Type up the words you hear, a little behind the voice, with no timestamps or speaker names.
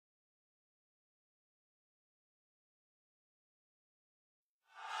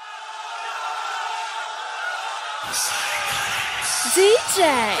DJ,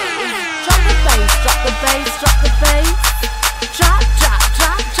 drop the bass, drop the bass, drop the bass. Drop, drop,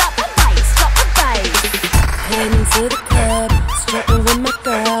 drop, drop the bass, drop the bass. Heading to the club, strutting with my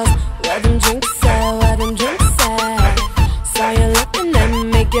girls. Where them drinks at, where them drinks at. Saw you looking at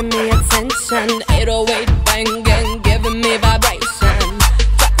me, give me attention. 808 banging, giving me vibration.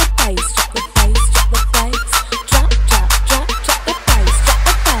 Drop the bass, drop the bass, drop the bass. Drop, drop, drop, drop the bass, drop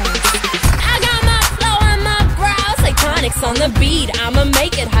the bass. I got my flow and my brows, iconics on the beat. I'ma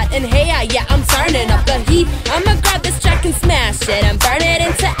make it hot in here, yeah, I'm turning up the heat. I'ma grab this track and smash it and burn it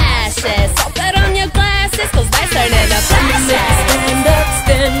into ashes. Salt that on your glasses, cause lights turn into flashes. Stand up,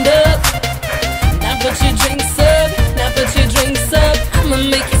 stand up. Now put your drinks up, now put your drinks up. I'ma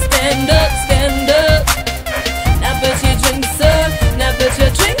make you stand up, stand up. Now put your drinks up, now put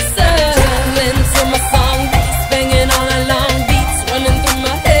your drinks up. Jamming to my song, bass banging all along. Beats running through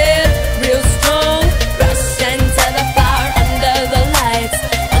my head, real strong. Rushing to the floor, under the lights,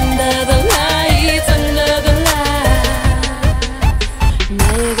 under the lights, under the lights.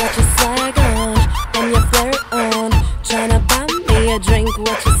 Now you got your swag on, and your flirt on. Tryna buy me a drink,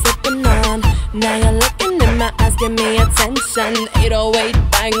 what you sipping on? Now you're looking in my eyes, give me attention. 808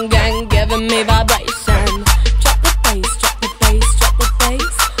 bang gang, giving me vibration. Drop the bass, drop the bass, drop the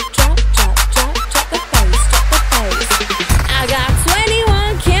bass. Drop, drop, drop, drop the bass, drop the bass. I got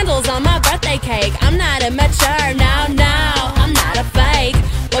 21 candles on my birthday cake. I'm not immature, now, I'm not a fake.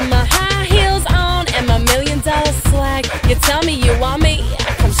 With my high heels on and my $1 million swag. You tell me you want me,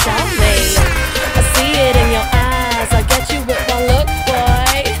 come show me. I see it in your eyes, I get you with one look, boy.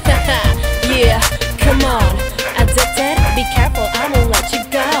 Yeah, come on, addicted, be careful, I won't let you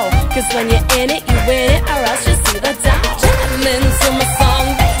go. Cause when you're in it, you win it, or else you see the dough. Jamming to my song,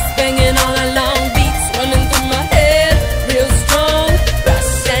 bass banging all along. Beats running through my head, real strong.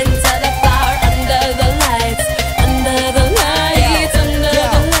 Rushing to the floor, under the lights, under the lights, under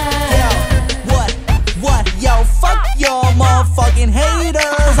the lights. What, yo, fuck your motherfucking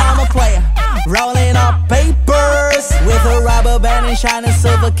haters. I'm a player, rolling up papers with a rubber band and shining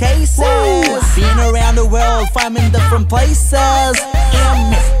silver cases. Been around the world, finding different places.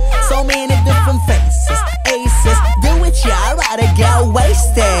 In so many different faces, aces. Do it, yeah, I'd rather get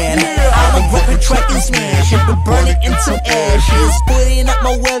wasted. I'ma grip a track and smash it, but burn it into ashes. Putting up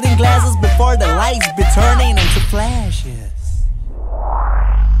my welding glasses before the lights be turning into flashes.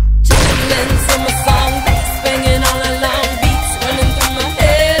 Jamming to my